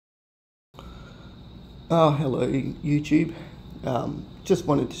Oh, hello YouTube. Just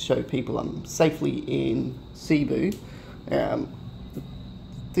wanted to show people I'm safely in Cebu. Um,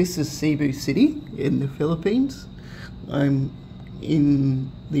 this is Cebu City in the Philippines. I'm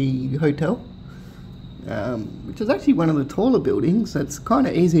in the hotel, which is actually one of the taller buildings. It's kind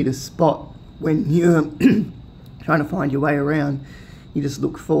of easy to spot when you're trying to find your way around. You just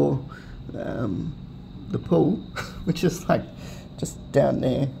look for the pool, which is like just down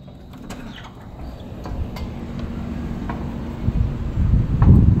there.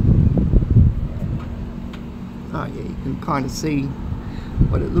 Oh yeah, you can kind of see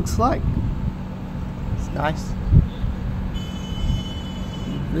what it looks like. It's nice.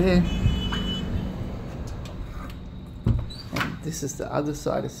 There. And this is the other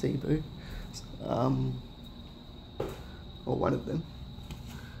side of Cebu. Or one of them.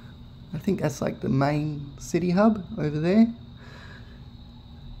 I think that's like the main city hub over there.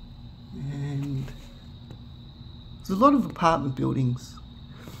 And there's a lot of apartment buildings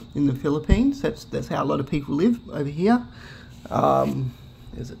in the Philippines. That's how a lot of people live over here.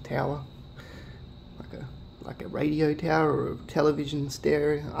 There's a tower, like a radio tower or a television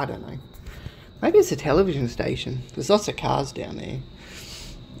stereo. I don't know. Maybe it's a television station. There's lots of cars down there.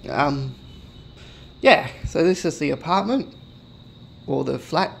 Yeah. So this is the apartment or the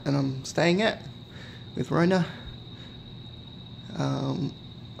flat that I'm staying at with Rona. I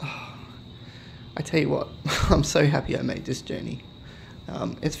tell you what, I'm so happy I made this journey.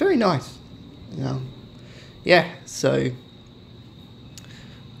 It's very nice. Yeah, so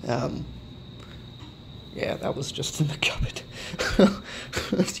yeah, that was just in the cupboard. I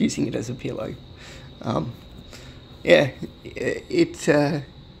was using it as a pillow. Yeah,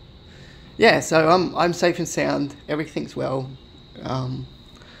 yeah, so I'm safe and sound, everything's well.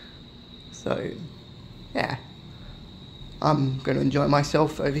 So yeah, I'm going to enjoy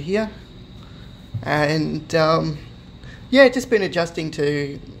myself over here. And yeah, just been adjusting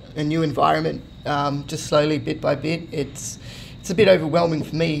to a new environment, just slowly, bit by bit. It's a bit overwhelming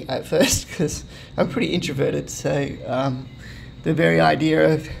for me at first because I'm pretty introverted, so the very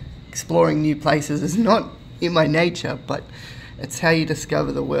idea of exploring new places is not in my nature, but it's how you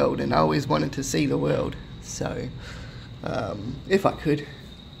discover the world, and I always wanted to see the world, so if I could.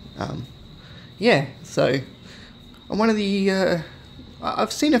 Yeah, so I'm one of the...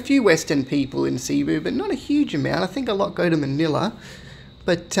 I've seen a few Western people in Cebu, but not a huge amount. I think a lot go to Manila.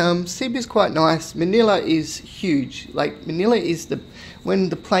 But Cebu's quite nice. Manila is huge. Like, Manila is when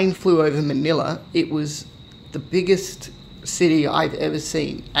the plane flew over Manila, it was the biggest city I've ever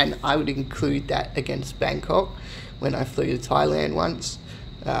seen. And I would include that against Bangkok when I flew to Thailand once.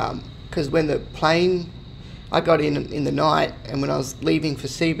 Because when the plane, I got in the night, and when I was leaving for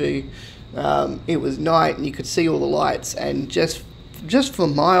Cebu, it was night and you could see all the lights, and just for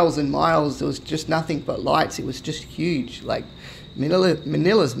miles and miles there was just nothing but lights. It was just huge. Like,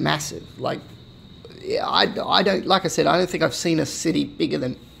 Manila's massive. Like, yeah, I don't, like I said, I don't think I've seen a city bigger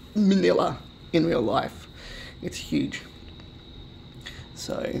than Manila in real life. It's huge.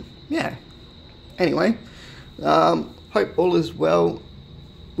 So yeah, anyway, hope all is well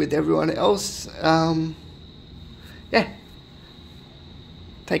with everyone else. Yeah,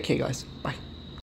 take care guys, bye.